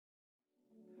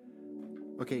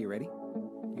Okay, you ready?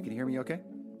 You can hear me okay?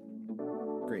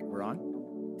 Great, we're on?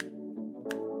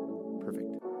 Perfect.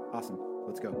 Awesome.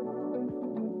 Let's go.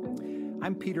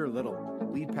 I'm Peter Little,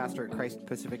 lead pastor at Christ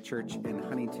Pacific Church in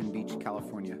Huntington Beach,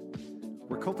 California.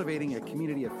 We're cultivating a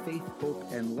community of faith, hope,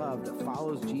 and love that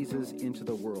follows Jesus into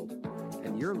the world.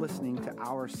 And you're listening to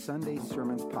our Sunday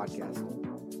Sermons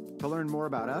podcast. To learn more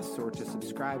about us or to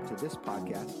subscribe to this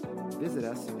podcast, visit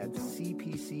us at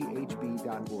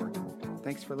cpchb.org.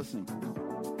 Thanks for listening.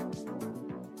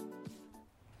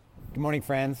 Good morning,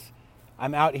 friends.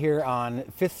 I'm out here on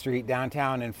 5th Street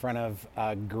downtown in front of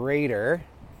Grater,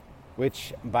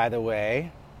 which, by the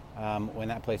way, when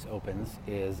that place opens,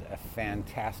 is a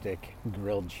fantastic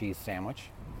grilled cheese sandwich.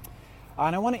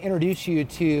 And I want to introduce you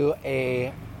to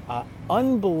a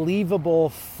unbelievable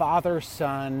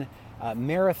father-son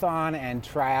marathon and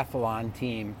triathlon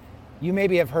team. You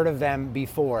maybe have heard of them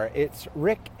before. It's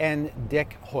Rick and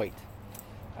Dick Hoyt.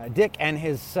 Dick and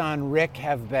his son Rick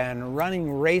have been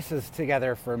running races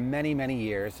together for many, many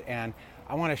years, and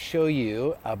I want to show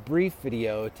you a brief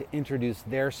video to introduce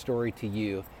their story to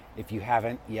you if you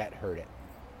haven't yet heard it.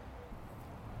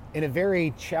 In a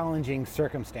very challenging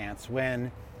circumstance,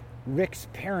 when Rick's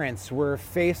parents were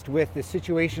faced with the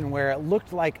situation where it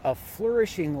looked like a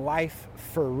flourishing life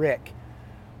for Rick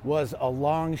was a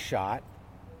long shot,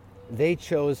 they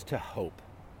chose to hope.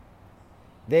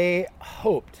 They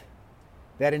hoped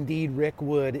that indeed Rick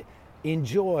would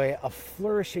enjoy a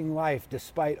flourishing life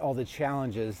despite all the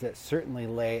challenges that certainly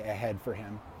lay ahead for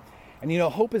him. And you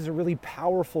know, hope is a really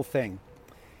powerful thing.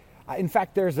 In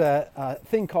fact, there's a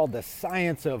thing called the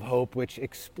science of hope, which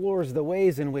explores the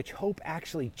ways in which hope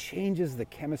actually changes the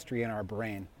chemistry in our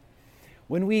brain.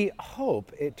 When we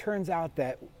hope, it turns out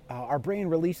that our brain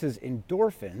releases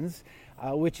endorphins,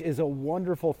 which is a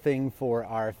wonderful thing for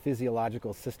our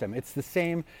physiological system. It's the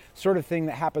same sort of thing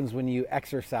that happens when you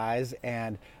exercise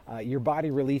and your body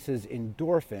releases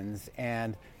endorphins,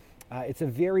 and it's a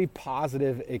very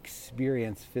positive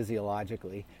experience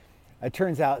physiologically. It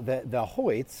turns out that the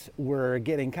Hoyts were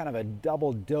getting kind of a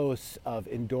double dose of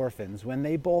endorphins when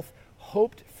they both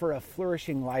hoped for a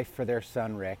flourishing life for their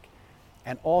son Rick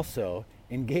and also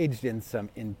engaged in some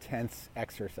intense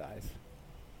exercise.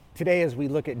 Today, as we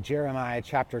look at Jeremiah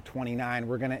chapter 29,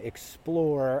 we're going to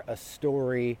explore a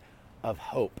story of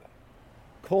hope,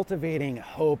 cultivating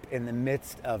hope in the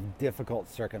midst of difficult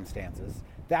circumstances.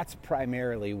 That's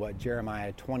primarily what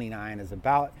Jeremiah 29 is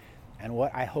about, and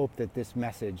what I hope that this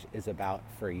message is about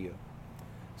for you.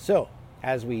 So,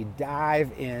 as we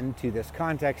dive into this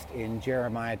context in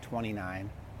Jeremiah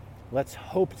 29, let's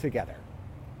hope together,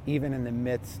 even in the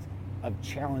midst of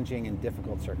challenging and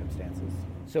difficult circumstances.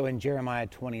 So in Jeremiah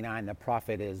 29, the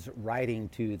prophet is writing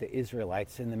to the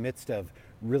Israelites in the midst of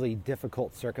really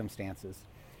difficult circumstances.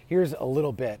 Here's a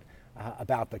little bit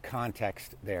about the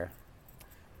context there.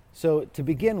 So to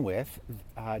begin with,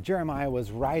 Jeremiah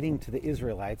was writing to the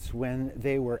Israelites when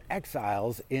they were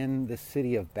exiles in the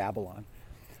city of Babylon.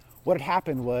 What had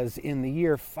happened was in the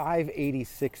year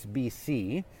 586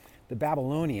 BC, the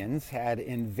Babylonians had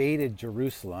invaded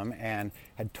Jerusalem and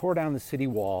had tore down the city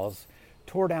walls,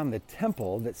 tore down the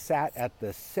temple that sat at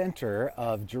the center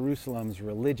of Jerusalem's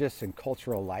religious and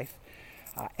cultural life,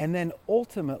 and then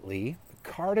ultimately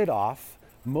carted off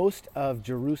most of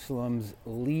Jerusalem's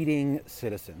leading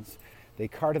citizens. They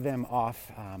carted them off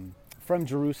from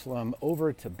Jerusalem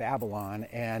over to Babylon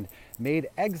and made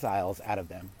exiles out of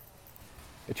them.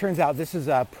 It turns out this is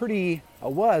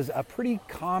was a pretty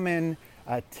common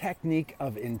technique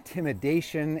of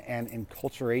intimidation and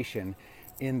enculturation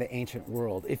in the ancient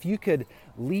world. If you could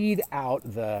lead out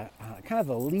the kind of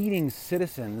the leading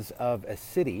citizens of a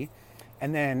city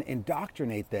and then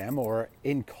indoctrinate them or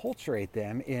enculturate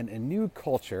them in a new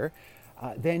culture,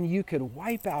 then you could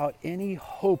wipe out any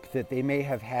hope that they may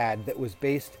have had that was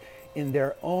based in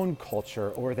their own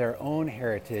culture or their own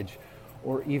heritage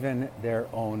or even their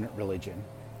own religion.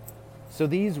 So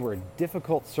these were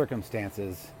difficult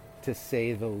circumstances, to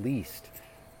say the least,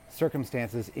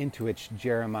 circumstances into which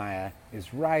Jeremiah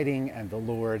is writing and the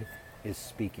Lord is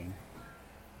speaking.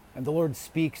 And the Lord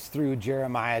speaks through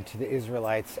Jeremiah to the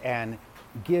Israelites and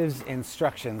gives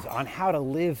instructions on how to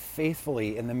live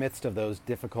faithfully in the midst of those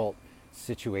difficult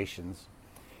situations.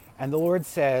 And the Lord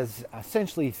says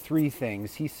essentially three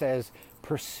things. He says,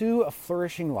 pursue a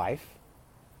flourishing life,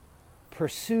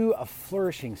 pursue a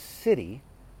flourishing city,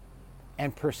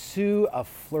 and pursue a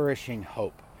flourishing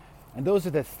hope. And those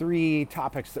are the three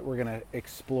topics that we're going to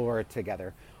explore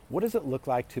together. What does it look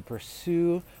like to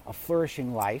pursue a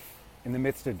flourishing life in the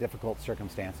midst of difficult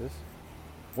circumstances?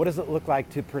 What does it look like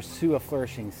to pursue a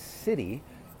flourishing city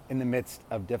in the midst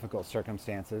of difficult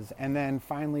circumstances? And then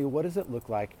finally, what does it look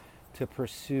like to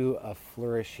pursue a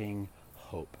flourishing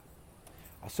hope.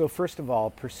 So first of all,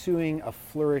 pursuing a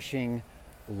flourishing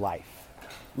life.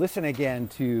 Listen again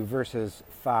to verses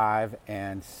 5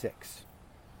 and 6.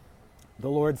 The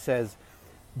Lord says,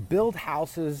 "Build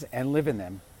houses and live in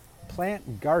them.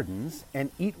 Plant gardens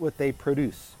and eat what they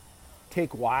produce.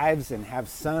 Take wives and have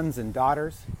sons and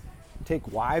daughters.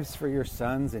 Take wives for your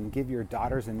sons and give your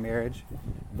daughters in marriage.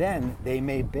 Then they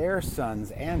may bear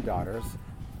sons and daughters.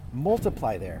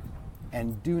 Multiply there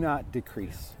and do not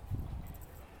decrease."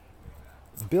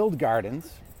 Build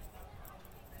gardens,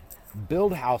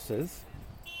 build houses,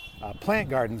 plant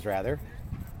gardens rather,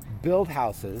 build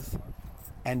houses,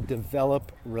 and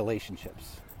develop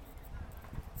relationships.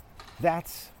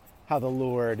 That's how the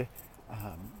Lord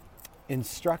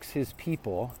instructs his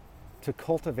people to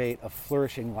cultivate a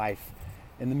flourishing life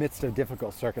in the midst of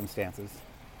difficult circumstances.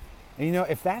 And you know,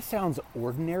 if that sounds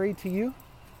ordinary to you,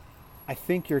 I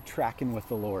think you're tracking with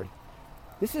the Lord.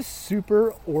 This is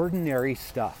super ordinary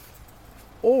stuff.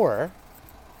 Or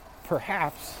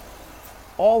perhaps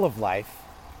all of life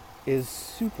is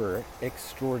super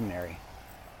extraordinary.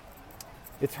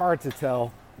 It's hard to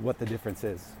tell what the difference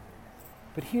is.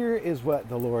 But here is what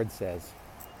the Lord says.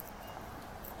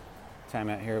 Time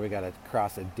out here, we got to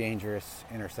cross a dangerous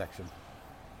intersection.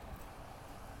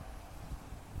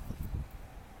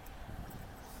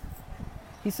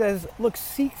 He says, look,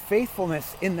 seek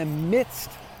faithfulness in the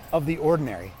midst of the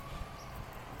ordinary.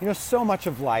 You know, so much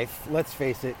of life, let's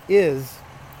face it, is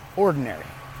ordinary.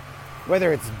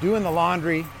 Whether it's doing the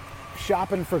laundry,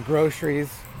 shopping for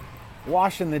groceries,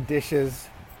 washing the dishes,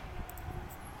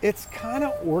 it's kind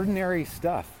of ordinary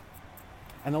stuff.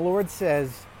 And the Lord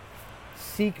says,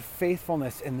 seek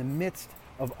faithfulness in the midst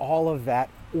of all of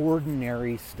that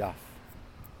ordinary stuff.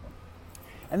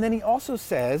 And then he also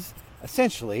says,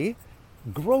 essentially,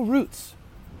 grow roots,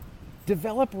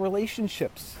 develop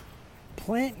relationships,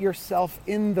 plant yourself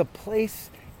in the place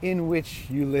in which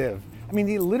you live. I mean,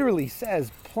 he literally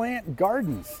says, plant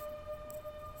gardens,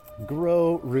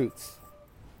 grow roots.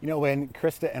 You know, when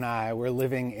Krista and I were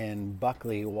living in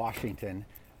Buckley, Washington,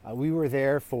 we were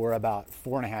there for about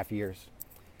 4.5 years.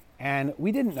 And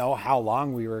we didn't know how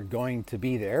long we were going to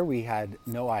be there. We had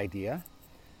no idea.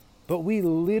 But we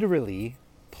literally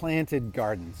planted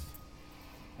gardens.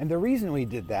 And the reason we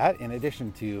did that, in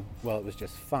addition to, well, it was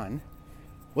just fun,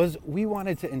 was we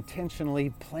wanted to intentionally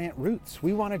plant roots.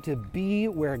 We wanted to be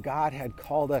where God had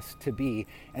called us to be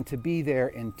and to be there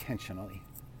intentionally.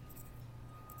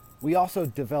 We also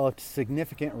developed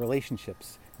significant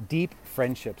relationships, deep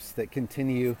friendships that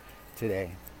continue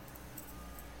today.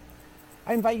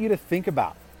 I invite you to think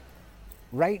about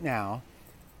right now,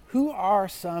 who are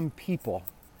some people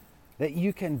that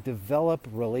you can develop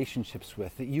relationships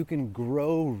with, that you can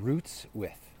grow roots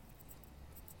with?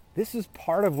 This is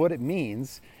part of what it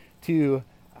means to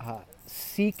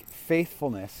seek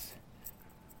faithfulness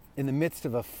in the midst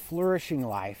of a flourishing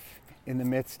life, in the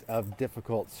midst of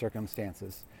difficult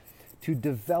circumstances, to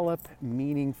develop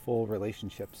meaningful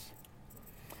relationships.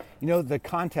 You know, the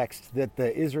context that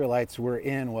the Israelites were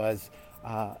in was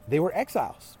they were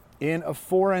exiles in a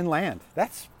foreign land.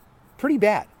 That's pretty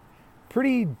bad,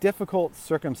 pretty difficult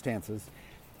circumstances.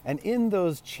 And in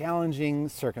those challenging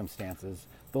circumstances,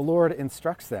 the Lord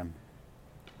instructs them,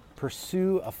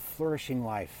 pursue a flourishing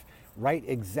life right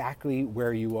exactly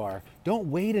where you are.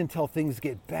 Don't wait until things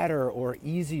get better or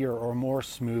easier or more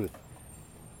smooth,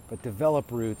 but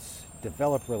develop roots,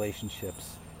 develop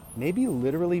relationships, maybe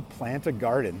literally plant a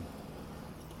garden.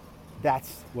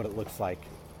 That's what it looks like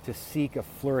to seek a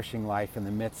flourishing life in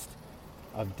the midst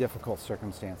of difficult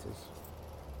circumstances.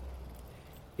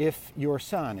 If your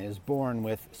son is born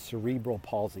with cerebral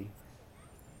palsy,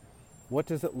 what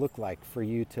does it look like for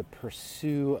you to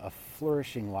pursue a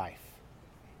flourishing life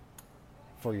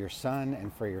for your son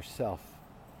and for yourself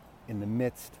in the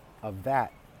midst of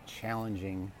that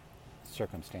challenging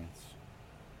circumstance?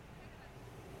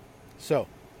 So,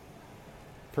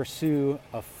 pursue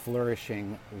a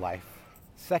flourishing life.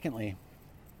 Secondly,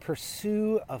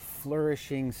 pursue a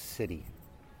flourishing city.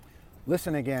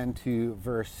 Listen again to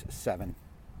verse 7.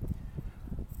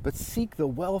 But seek the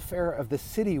welfare of the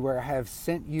city where I have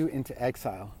sent you into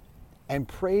exile, and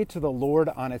pray to the Lord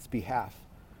on its behalf,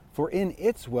 for in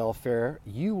its welfare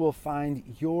you will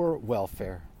find your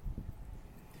welfare.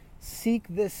 Seek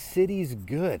the city's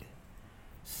good.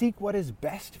 Seek what is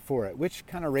best for it, which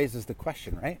kind of raises the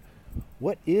question, right?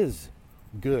 What is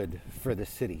good for the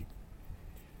city?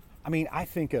 I mean, I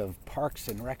think of parks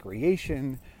and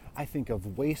recreation. I think of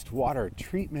wastewater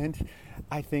treatment.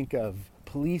 I think of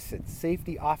police and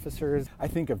safety officers. I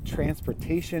think of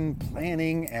transportation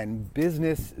planning and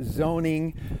business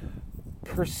zoning.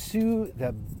 Pursue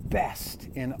the best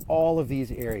in all of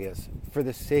these areas for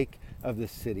the sake of the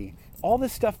city. All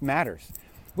this stuff matters.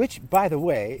 Which, by the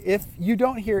way, if you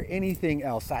don't hear anything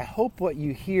else, I hope what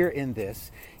you hear in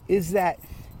this is that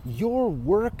your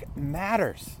work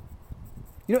matters.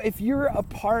 You know, if you're a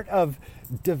part of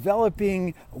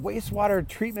developing wastewater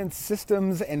treatment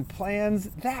systems and plans,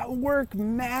 that work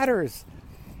matters.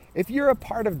 If you're a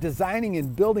part of designing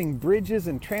and building bridges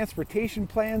and transportation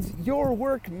plans, your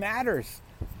work matters.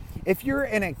 If you're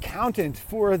an accountant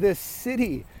for this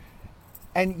city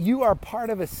and you are part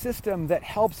of a system that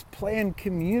helps plan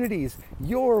communities,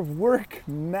 your work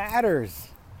matters.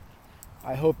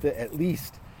 I hope that at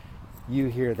least you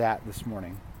hear that this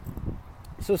morning.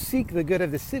 So seek the good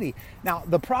of the city. Now,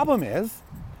 the problem is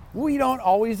we don't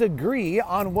always agree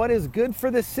on what is good for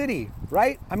the city,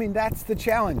 right? I mean, that's the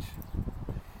challenge.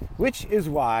 Which is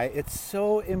why it's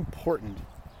so important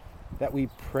that we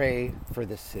pray for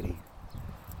the city,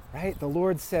 right? The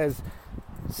Lord says,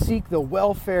 seek the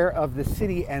welfare of the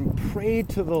city and pray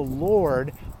to the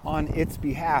Lord on its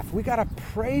behalf. We got to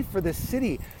pray for the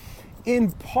city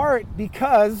in part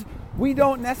because we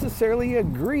don't necessarily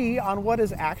agree on what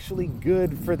is actually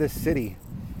good for the city.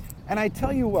 And I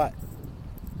tell you what,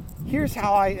 here's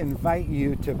how I invite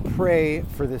you to pray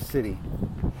for the city.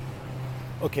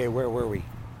 Okay, where were we?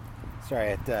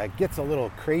 Sorry, it gets a little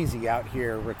crazy out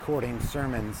here recording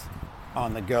sermons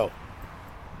on the go.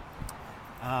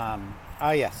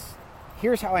 Yes.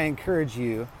 Here's how I encourage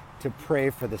you to pray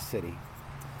for the city.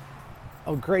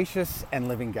 Oh, gracious and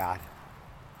living God,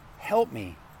 help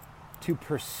me to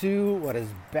pursue what is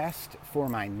best for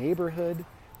my neighborhood,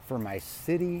 for my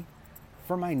city,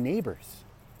 for my neighbors,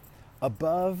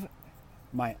 above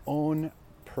my own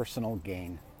personal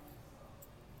gain.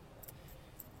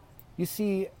 You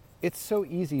see, it's so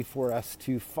easy for us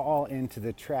to fall into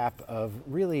the trap of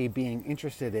really being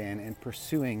interested in and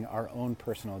pursuing our own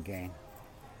personal gain.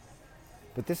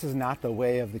 But this is not the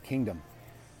way of the kingdom.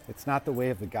 It's not the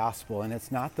way of the gospel, and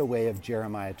it's not the way of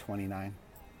Jeremiah 29.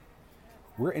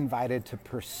 We're invited to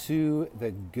pursue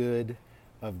the good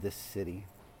of this city.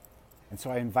 And so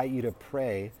I invite you to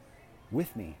pray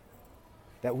with me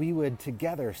that we would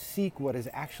together seek what is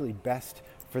actually best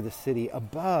for the city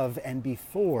above and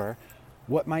before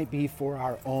what might be for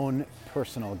our own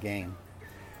personal gain.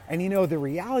 And you know, the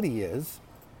reality is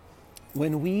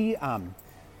when we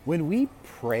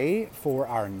pray for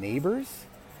our neighbors,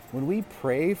 when we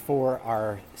pray for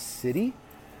our city,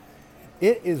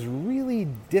 it is really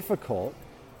difficult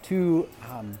to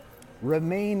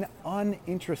remain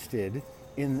uninterested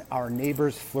in our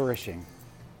neighbors' flourishing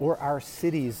or our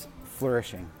city's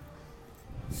flourishing.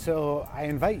 So I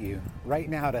invite you right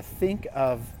now to think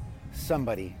of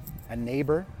somebody, a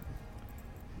neighbor,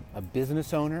 a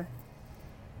business owner,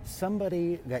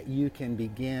 somebody that you can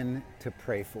begin to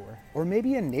pray for, or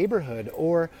maybe a neighborhood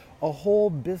or a whole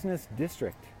business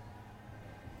district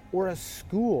or a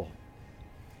school.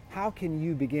 How can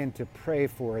you begin to pray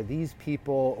for these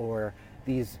people or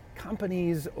these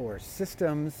companies or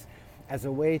systems as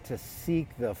a way to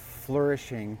seek the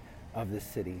flourishing of the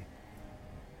city?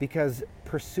 Because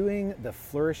pursuing the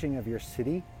flourishing of your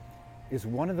city is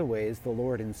one of the ways the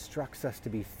Lord instructs us to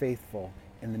be faithful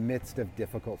in the midst of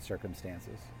difficult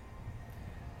circumstances.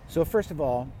 So first of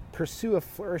all, pursue a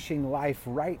flourishing life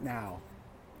right now.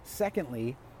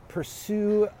 Secondly,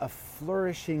 pursue a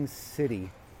flourishing city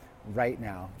right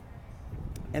now.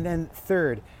 And then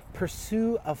third,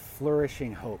 pursue a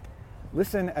flourishing hope.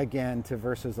 Listen again to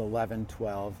verses 11,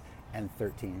 12, and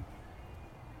 13.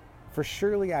 For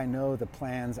surely I know the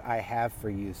plans I have for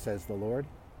you, says the Lord,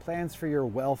 plans for your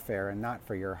welfare and not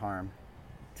for your harm,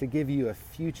 to give you a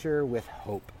future with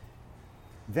hope.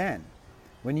 Then,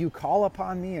 when you call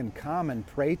upon me and come and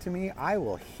pray to me, I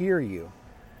will hear you.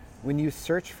 When you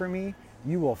search for me,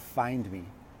 you will find me,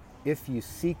 if you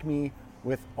seek me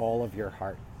with all of your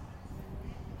heart.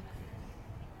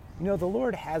 You know, the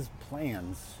Lord has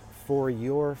plans for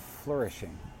your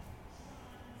flourishing.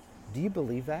 Do you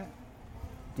believe that?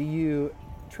 Do you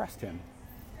trust Him?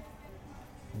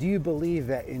 Do you believe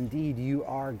that indeed you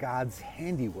are God's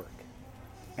handiwork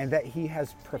and that He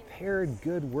has prepared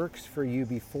good works for you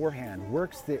beforehand,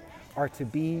 works that are to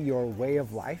be your way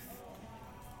of life?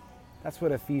 That's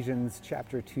what Ephesians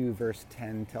chapter 2, verse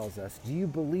 10 tells us. Do you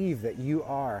believe that you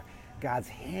are God's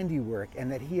handiwork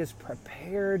and that He has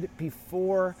prepared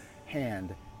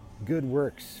beforehand good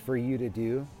works for you to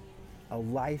do? A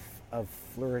life of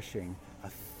flourishing, a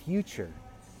future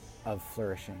of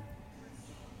flourishing.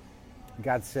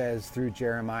 God says through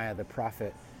Jeremiah the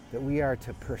prophet that we are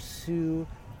to pursue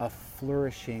a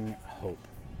flourishing hope.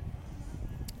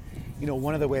 You know,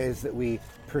 one of the ways that we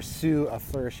pursue a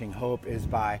flourishing hope is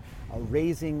by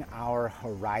raising our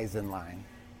horizon line.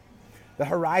 The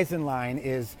horizon line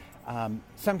is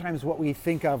sometimes what we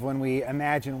think of when we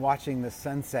imagine watching the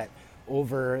sunset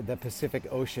over the Pacific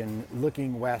Ocean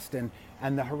looking west, and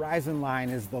the horizon line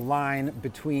is the line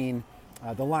between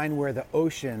the line where the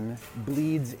ocean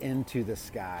bleeds into the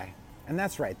sky. And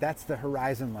that's right, that's the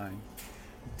horizon line.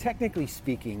 Technically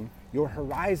speaking, your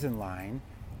horizon line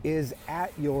is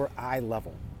at your eye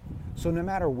level. So no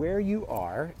matter where you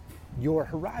are, your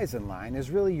horizon line is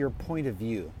really your point of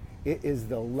view. It is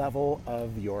the level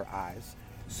of your eyes.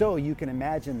 So you can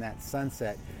imagine that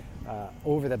sunset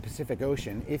over the Pacific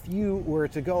Ocean. If you were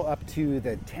to go up to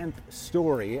the 10th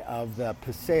story of the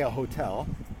Paseo Hotel,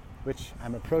 which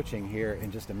I'm approaching here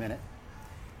in just a minute,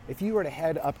 if you were to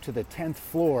head up to the 10th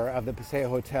floor of the Paseo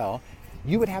Hotel,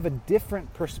 you would have a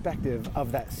different perspective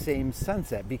of that same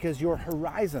sunset because your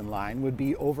horizon line would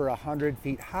be over 100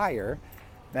 feet higher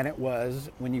than it was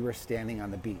when you were standing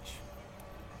on the beach.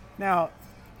 Now,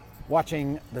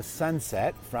 watching the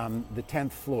sunset from the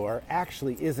 10th floor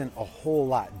actually isn't a whole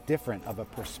lot different of a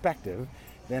perspective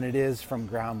than it is from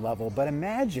ground level. But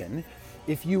imagine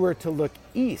if you were to look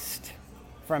east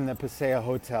from the Paseo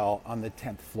Hotel on the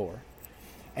 10th floor,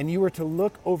 and you were to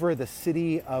look over the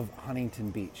city of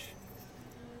Huntington Beach.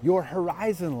 Your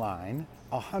horizon line,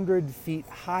 100 feet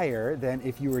higher than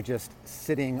if you were just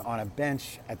sitting on a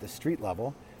bench at the street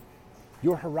level,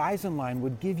 your horizon line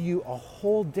would give you a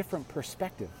whole different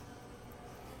perspective.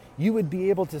 You would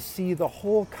be able to see the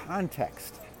whole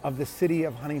context of the city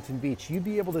of Huntington Beach. You'd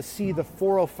be able to see the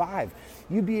 405.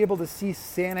 You'd be able to see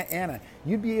Santa Ana.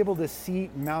 You'd be able to see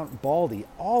Mount Baldy.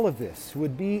 All of this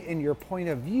would be in your point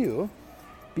of view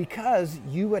because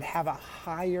you would have a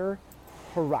higher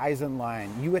horizon line.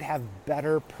 You would have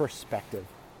better perspective.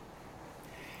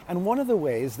 And one of the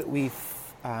ways that we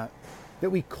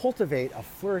cultivate a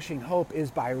flourishing hope is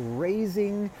by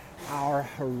raising our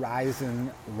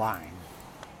horizon line.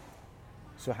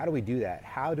 So how do we do that?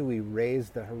 How do we raise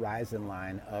the horizon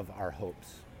line of our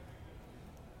hopes?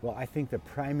 Well, I think the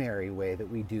primary way that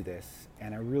we do this,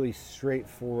 and a really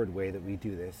straightforward way that we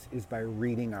do this, is by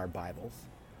reading our Bibles.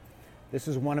 This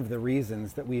is one of the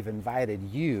reasons that we've invited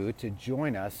you to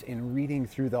join us in reading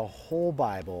through the whole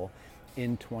Bible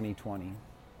in 2020.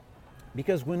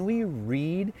 Because when we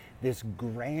read this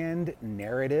grand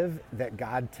narrative that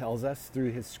God tells us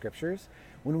through his scriptures,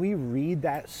 when we read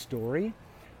that story,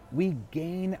 we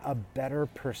gain a better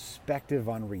perspective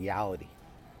on reality.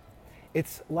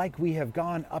 It's like we have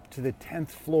gone up to the 10th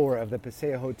floor of the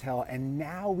Paseo Hotel, and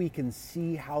now we can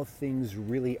see how things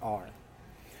really are.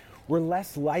 We're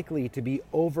less likely to be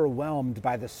overwhelmed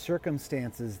by the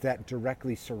circumstances that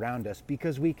directly surround us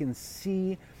because we can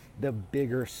see the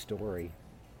bigger story.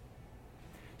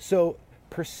 So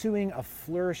pursuing a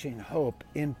flourishing hope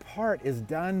in part is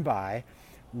done by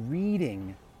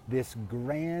reading this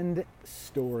grand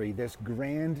story, this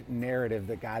grand narrative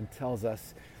that God tells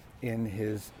us in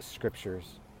his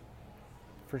scriptures.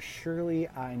 For surely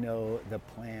I know the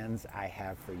plans I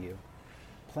have for you,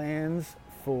 plans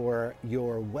for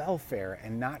your welfare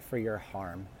and not for your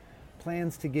harm,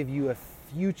 plans to give you a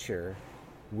future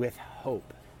with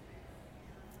hope.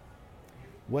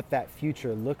 What that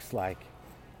future looks like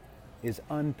is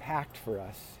unpacked for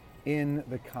us in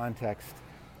the context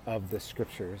of the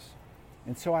scriptures.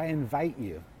 And so I invite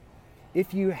you,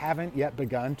 if you haven't yet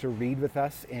begun to read with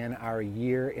us in our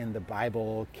Year in the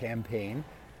Bible campaign,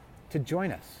 to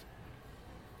join us.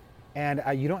 And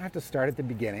you don't have to start at the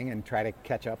beginning and try to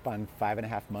catch up on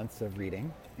 5.5 months of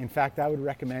reading. In fact, I would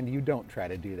recommend you don't try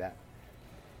to do that.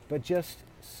 But just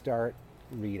start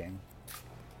reading.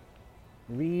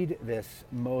 Read this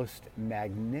most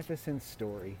magnificent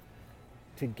story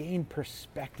to gain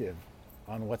perspective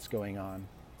on what's going on,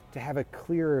 to have a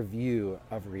clearer view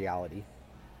of reality.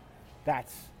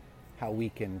 That's how we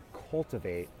can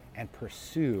cultivate and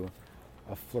pursue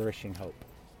a flourishing hope.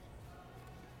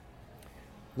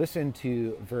 Listen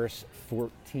to verse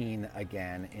 14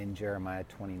 again in Jeremiah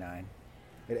 29.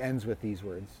 It ends with these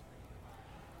words: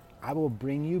 I will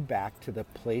bring you back to the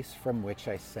place from which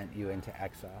I sent you into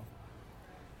exile.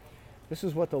 This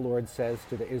is what the Lord says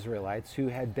to the Israelites who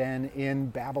had been in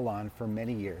Babylon for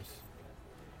many years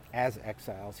as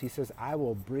exiles. He says, I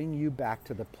will bring you back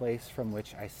to the place from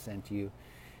which I sent you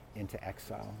into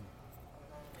exile.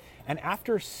 And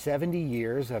after 70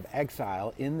 years of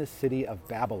exile in the city of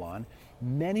Babylon,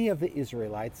 many of the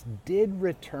Israelites did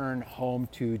return home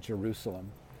to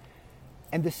Jerusalem.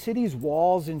 And the city's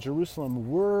walls in Jerusalem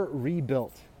were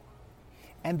rebuilt.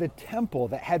 And the temple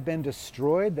that had been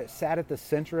destroyed, that sat at the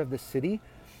center of the city,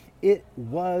 it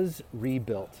was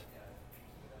rebuilt.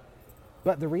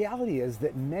 But the reality is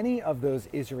that many of those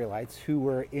Israelites who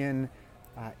were in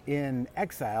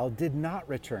exile did not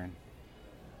return.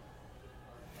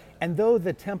 And though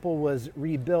the temple was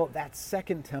rebuilt, that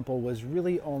second temple was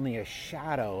really only a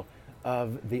shadow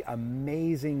of the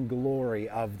amazing glory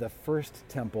of the first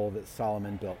temple that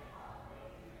Solomon built.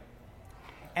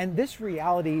 And this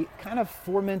reality kind of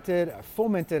fomented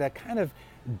a kind of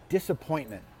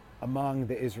disappointment among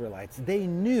the Israelites. They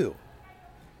knew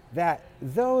that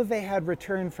though they had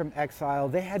returned from exile,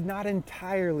 they had not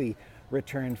entirely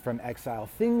returned from exile.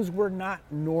 Things were not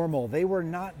normal. They were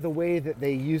not the way that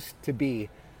they used to be.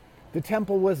 The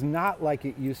temple was not like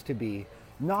it used to be.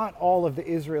 Not all of the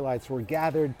Israelites were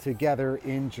gathered together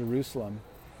in Jerusalem.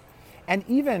 And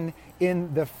even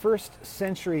in the first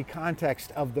century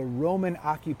context of the Roman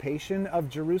occupation of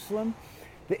Jerusalem,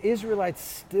 the Israelites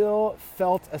still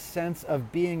felt a sense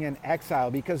of being in exile,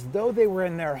 because though they were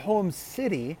in their home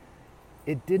city,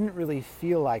 it didn't really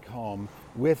feel like home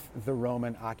with the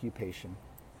Roman occupation.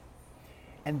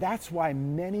 And that's why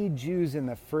many Jews in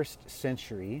the first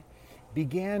century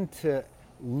began to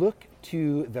look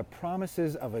to the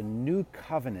promises of a new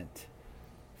covenant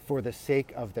for the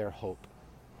sake of their hope.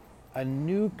 A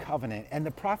new covenant. And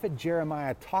the prophet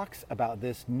Jeremiah talks about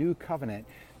this new covenant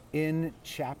in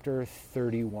chapter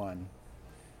 31.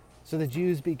 So the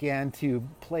Jews began to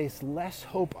place less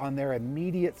hope on their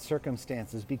immediate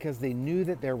circumstances because they knew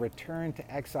that their return from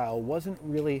exile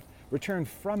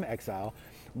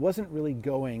wasn't really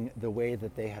going the way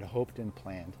that they had hoped and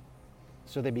planned.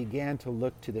 So they began to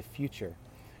look to the future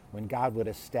when God would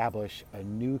establish a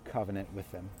new covenant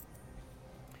with them.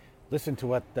 Listen to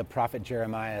what the prophet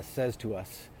Jeremiah says to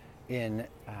us in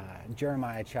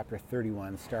Jeremiah chapter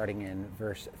 31, starting in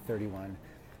verse 31.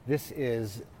 This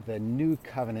is the new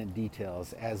covenant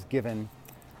details as given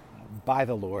by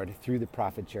the Lord through the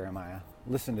prophet Jeremiah.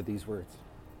 Listen to these words.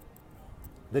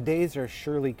 The days are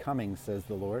surely coming, says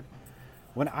the Lord,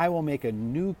 when I will make a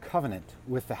new covenant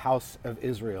with the house of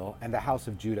Israel and the house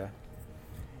of Judah.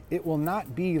 It will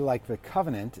not be like the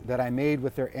covenant that I made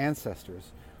with their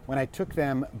ancestors when I took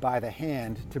them by the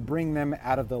hand to bring them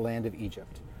out of the land of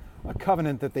Egypt, a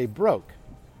covenant that they broke,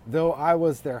 though I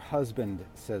was their husband,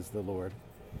 says the Lord.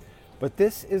 But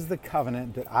this is the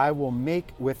covenant that I will make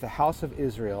with the house of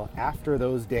Israel after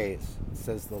those days,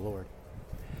 says the Lord.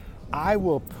 I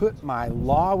will put my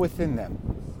law within them,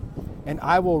 and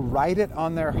I will write it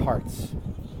on their hearts,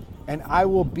 and I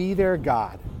will be their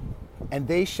God, and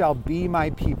they shall be my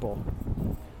people.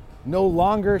 No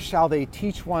longer shall they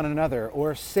teach one another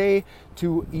or say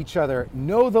to each other,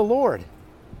 know the Lord,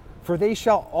 for they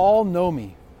shall all know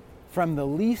me, from the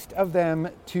least of them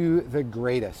to the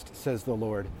greatest, says the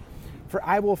Lord. For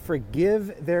I will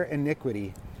forgive their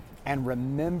iniquity and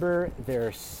remember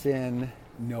their sin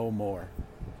no more.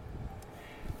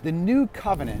 The new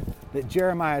covenant that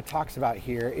Jeremiah talks about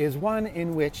here is one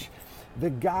in which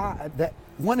God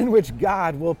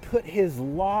will put his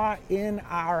law in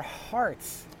our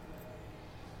hearts.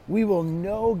 We will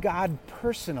know God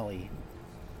personally,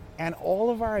 and all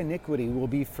of our iniquity will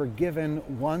be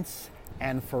forgiven once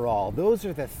and for all. Those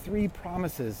are the three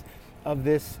promises of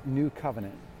this new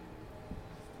covenant.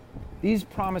 These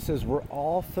promises were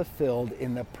all fulfilled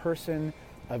in the person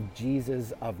of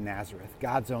Jesus of Nazareth,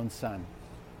 God's own Son.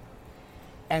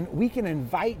 And we can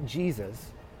invite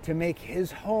Jesus to make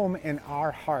his home in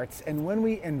our hearts. And when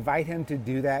we invite him to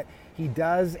do that, he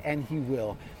does and he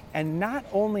will. And not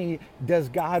only does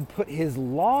God put his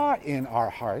law in our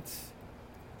hearts,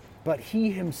 but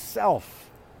he himself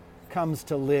comes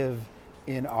to live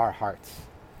in our hearts.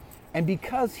 And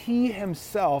because he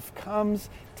himself comes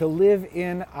to live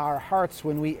in our hearts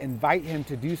when we invite him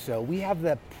to do so, we have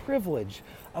the privilege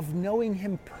of knowing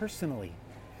him personally,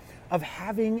 of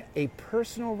having a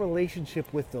personal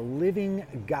relationship with the living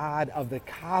God of the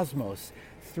cosmos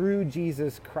through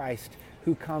Jesus Christ,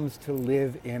 who comes to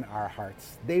live in our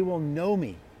hearts. They will know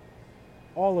me,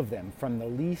 all of them, from the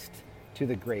least to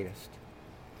the greatest.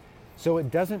 So it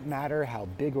doesn't matter how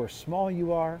big or small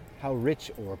you are, how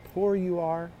rich or poor you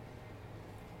are.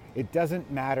 It doesn't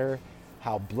matter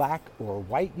how black or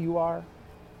white you are.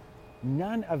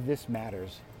 None of this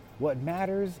matters. What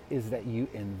matters is that you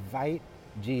invite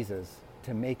Jesus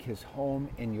to make his home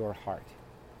in your heart.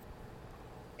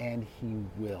 And he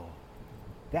will.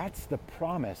 That's the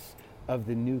promise of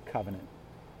the new covenant.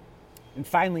 And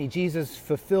finally, Jesus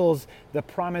fulfills the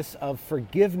promise of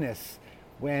forgiveness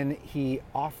when he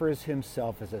offers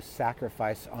himself as a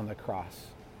sacrifice on the cross.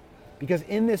 Because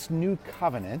in this new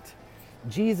covenant,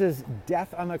 Jesus'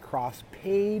 death on the cross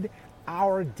paid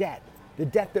our debt, the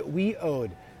debt that we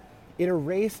owed. It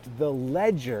erased the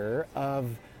ledger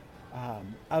of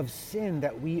of sin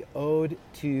that we owed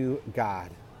to God.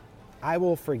 I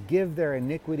will forgive their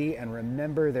iniquity and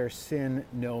remember their sin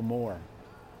no more.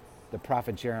 The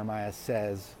prophet Jeremiah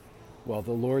says, well,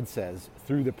 the Lord says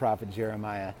through the prophet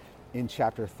Jeremiah in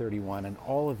chapter 31, and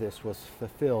all of this was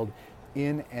fulfilled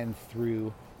in and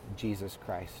through Jesus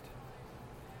Christ.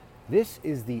 This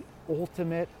is the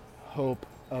ultimate hope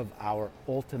of our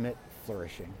ultimate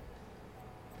flourishing.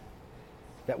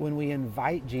 That when we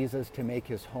invite Jesus to make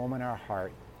his home in our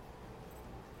heart,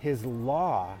 his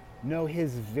law, no,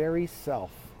 his very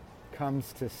self,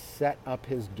 comes to set up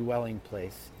his dwelling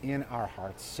place in our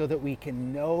hearts so that we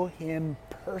can know him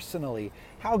personally.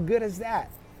 How good is that?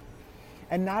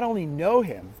 And not only know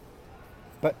him,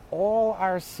 but all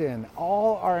our sin,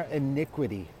 all our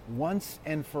iniquity, once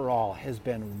and for all, has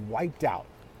been wiped out.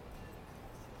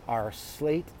 Our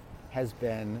slate has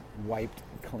been wiped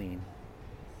clean.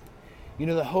 You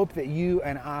know, the hope that you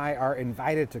and I are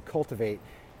invited to cultivate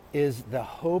is the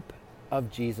hope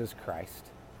of Jesus Christ,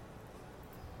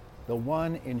 the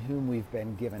one in whom we've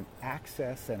been given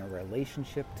access and a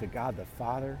relationship to God the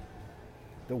Father,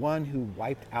 the one who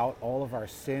wiped out all of our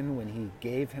sin when he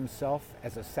gave himself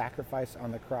as a sacrifice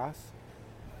on the cross.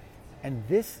 And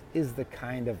this is the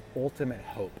kind of ultimate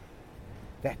hope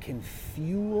that can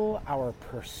fuel our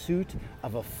pursuit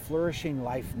of a flourishing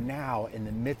life now in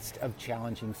the midst of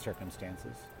challenging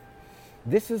circumstances.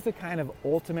 This is the kind of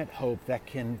ultimate hope that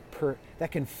can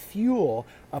fuel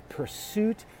a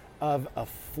pursuit of a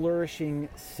flourishing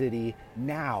city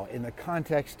now in the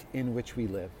context in which we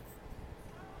live.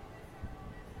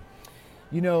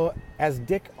 You know, as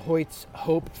Dick Hoyt's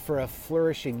hope for a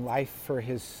flourishing life for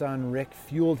his son Rick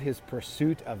fueled his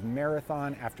pursuit of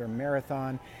marathon after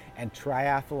marathon and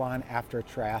triathlon after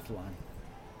triathlon,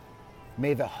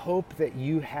 may the hope that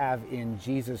you have in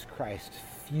Jesus Christ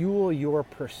fuel your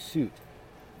pursuit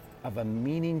of a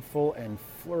meaningful and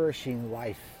flourishing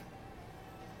life.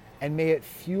 And may it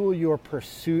fuel your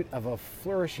pursuit of a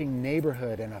flourishing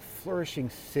neighborhood and a flourishing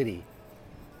city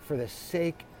for the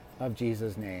sake of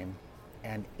Jesus' name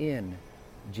and in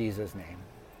Jesus' name.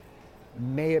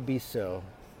 May it be so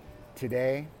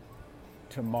today,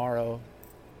 tomorrow,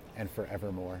 and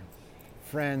forevermore.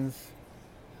 Friends,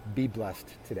 be blessed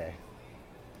today.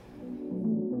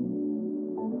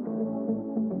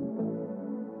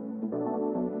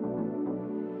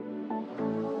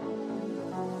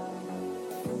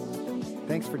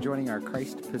 Thanks for joining our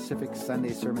Christ Pacific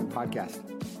Sunday Sermon Podcast.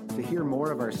 To hear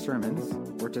more of our sermons,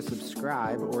 or to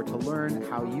subscribe, or to learn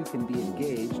how you can be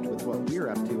engaged with what we're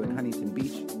up to in Huntington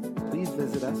Beach, please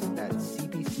visit us at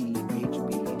cpchb.org.